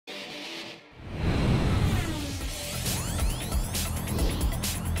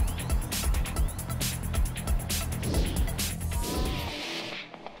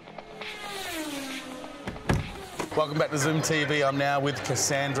Welcome back to ZoomTV. I'm now with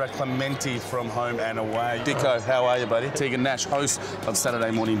Cassandra Clementi from Home and Away. Dicko, how are you, buddy? Tegan Nash, host of Saturday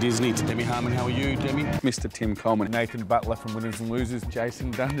Morning Disney. Demi Harmon, how are you, Demi? Mr. Tim Coleman. Nathan Butler from Winners and Losers.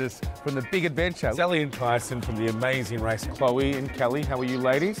 Jason Dundas from The Big Adventure. Sally and Tyson from The Amazing Race. Chloe and Kelly, how are you,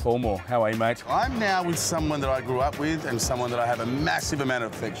 ladies? Paul Moore, how are you, mate? I'm now with someone that I grew up with and someone that I have a massive amount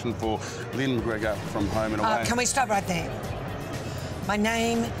of affection for, Lyn McGranger from Home and Away. Can we stop right there? My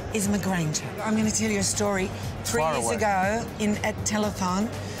name is McGranger. I'm going to tell you a story. 3 years ago at Telethon,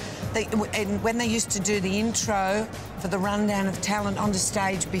 when they used to do the intro for the rundown of talent on the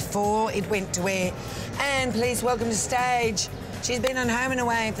stage before it went to air, and please welcome to stage, she's been on Home and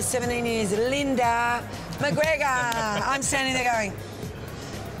Away for 17 years, Linda McGregor. I'm standing there going,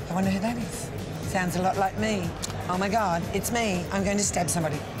 I wonder who that is. Sounds a lot like me. Oh my God, it's me. I'm going to stab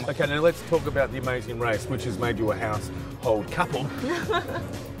somebody. Okay, now let's talk about The Amazing Race, which has made you a household couple.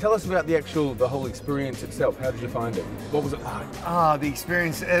 Tell us about the whole experience itself. How did you find it? What was it like? Oh, the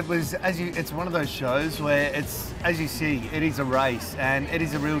experience, it was, it's one of those shows where it's, as you see, it is a race and it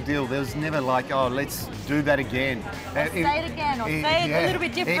is a real deal. There was never like, oh, let's do that again. Or say it again, or say it a little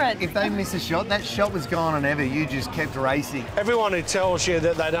bit different. If they miss a shot, that shot was gone and ever. You just kept racing. Everyone who tells you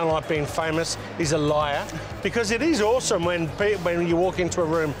that they don't like being famous is a liar, because it is awesome when you walk into a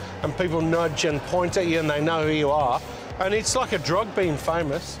room and people nudge and point at you and they know who you are. And it's like a drug being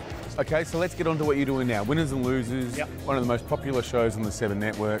famous. Okay, so let's get on to what you're doing now. Winners and Losers, one of the most popular shows on the 7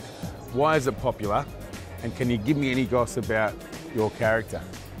 Network. Why is it popular? And can you give me any goss about your character?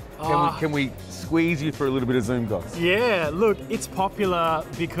 Can we squeeze you for a little bit of Zoom goss? Yeah, look, it's popular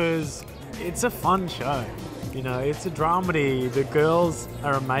because it's a fun show. You know, it's a dramedy. The girls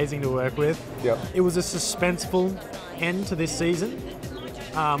are amazing to work with. Yep. It was a suspenseful end to this season.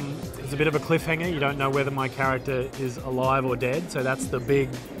 It's a bit of a cliffhanger. You don't know whether my character is alive or dead, so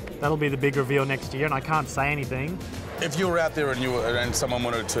that'll be the big reveal next year, and I can't say anything. If you were out there and someone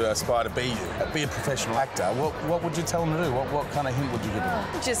wanted to aspire to be you, be a professional actor, what would you tell them to do? What kind of hint would you give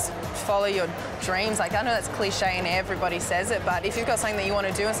them? Just follow your dreams. Like, I know that's cliche and everybody says it, but if you've got something that you want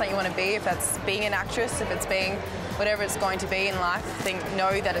to do and something you want to be, if that's being an actress, if it's being whatever it's going to be in life,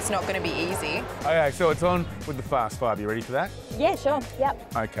 know that it's not going to be easy. Okay, so it's on with the Fast Five. You ready for that? Yeah, sure.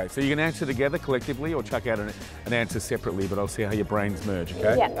 Yep. Okay, so you can answer together collectively or chuck out an answer separately, but I'll see how your brains merge,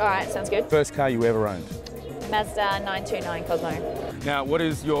 okay? Yeah, all right, sounds good. First car you ever owned? Mazda 929 Cosmo. Now, what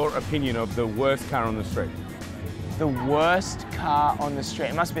is your opinion of the worst car on the street? The worst car on the street?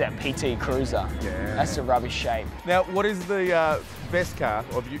 It must be that PT Cruiser. Yeah. That's a rubbish shape. Now, what is the best car,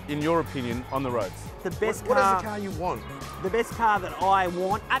 in your opinion, on the roads? The best What car. is the car you want? The best car that I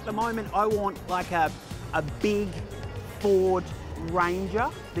want at the moment, I want like a big Ford Ranger,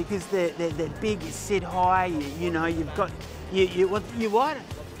 because they're big, you sit high. You know, you've got what?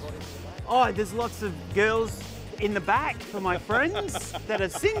 Oh, there's lots of girls in the back for my friends that are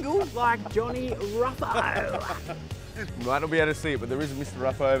single, like Johnny Ruffo. Might not be able to see it, but there is a Mr.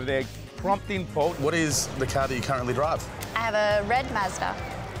 Ruffo over there. Prompt in, Paul. What is the car that you currently drive? I have a red Mazda.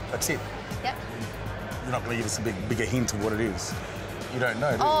 That's it. Yep. You're not going to give us a bigger hint of what it is. You don't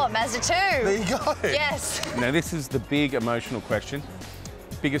know, do you? Oh, Mazda 2. There you go. Yes. Now, this is the big emotional question.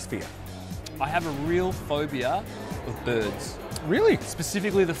 Biggest fear? I have a real phobia of birds. Really?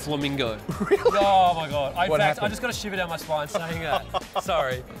 Specifically the flamingo. Really? Oh my God. What happened? I just got a shiver down my spine saying that.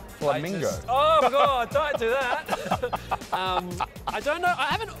 Sorry. Flamingo? Oh my God, don't do that. I don't know, I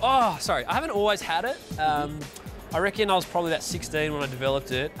haven't always had it. I reckon I was probably about 16 when I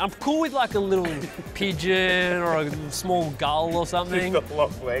developed it. I'm cool with like a little pigeon or a small gull or something.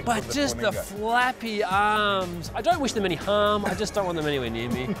 But just the flappy arms. I don't wish them any harm, I just don't want them anywhere near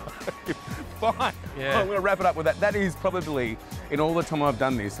me. Fine. Yeah. Well, I'm going to wrap it up with that. That is probably, in all the time I've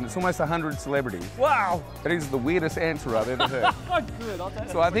done this, and it's almost 100 celebrities. Wow. That is the weirdest answer I've ever heard. Oh, good, I'll take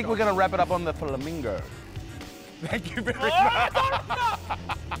it. So I think we're going to wrap it up on the flamingo. Thank you very much.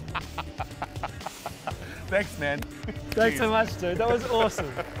 Thanks, man. Thanks so much, dude. That was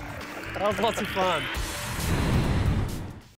awesome. That was lots of fun.